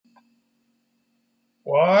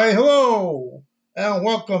Why, hello, and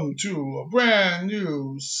welcome to a brand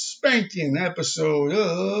new spanking episode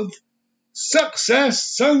of Success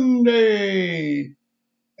Sunday.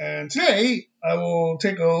 And today I will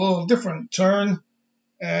take a little different turn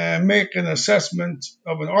and make an assessment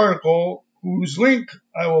of an article whose link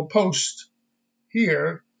I will post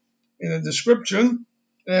here in the description.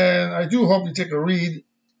 And I do hope you take a read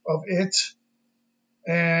of it.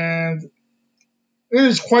 And it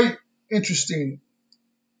is quite interesting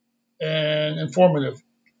and informative.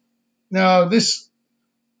 Now, this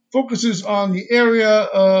focuses on the area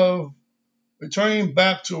of returning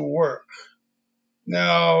back to work.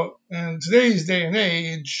 Now, in today's day and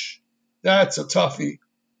age, that's a toughie.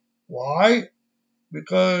 Why?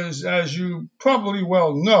 Because, as you probably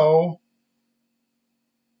well know,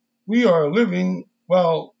 we are living,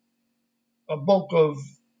 well, a bulk of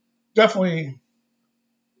definitely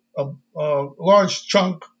a large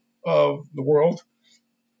chunk of the world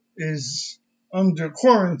is under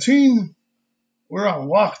quarantine. We're on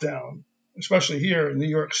lockdown, especially here in New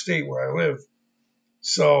York State where I live.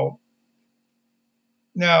 So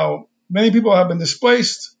now many people have been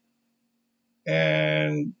displaced,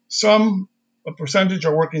 and a percentage,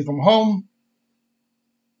 are working from home,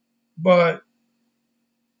 but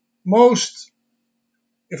most,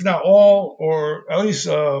 if not all, or at least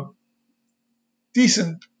a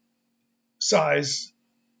decent size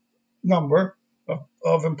number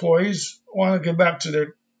of employees want to get back to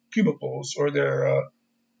their cubicles or their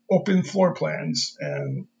open floor plans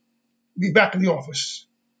and be back in the office.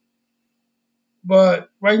 But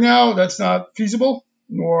right now, that's not feasible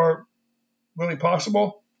nor really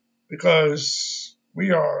possible because we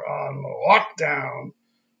are on lockdown.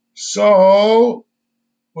 So,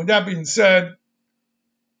 with that being said,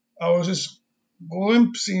 I was just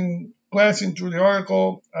glancing through the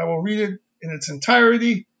article. I will read it in its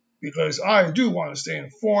entirety because I do want to stay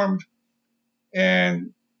informed.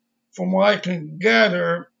 And from what I can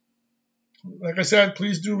gather, like I said,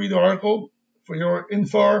 please do read the article for your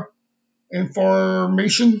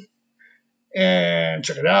information and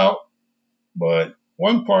check it out. But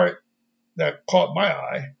one part that caught my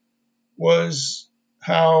eye was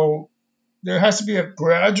how there has to be a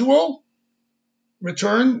gradual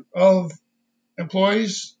return of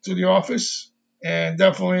employees to the office, and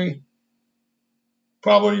definitely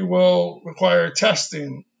probably will require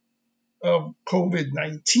testing of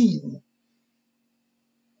COVID-19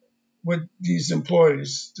 with these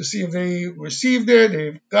employees to see if they received it,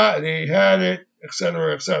 they had it, et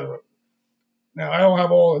cetera, et cetera. Now, I don't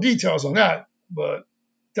have all the details on that, but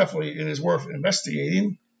definitely it is worth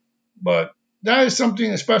investigating. But that is something,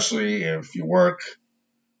 especially if you work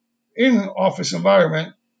in an office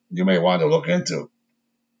environment, you may want to look into.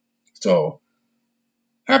 So,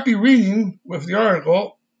 happy reading with the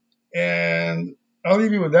article, and I'll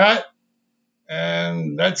leave you with that.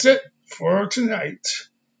 And that's it for tonight,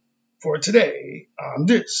 for today, on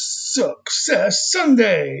this Success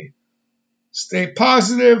Sunday. Stay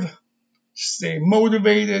positive, stay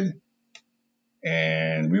motivated,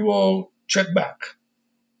 and we will check back.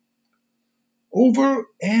 Over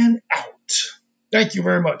and out. Thank you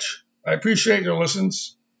very much. I appreciate your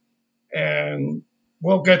listens, and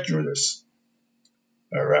we'll get through this.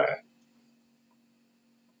 All right.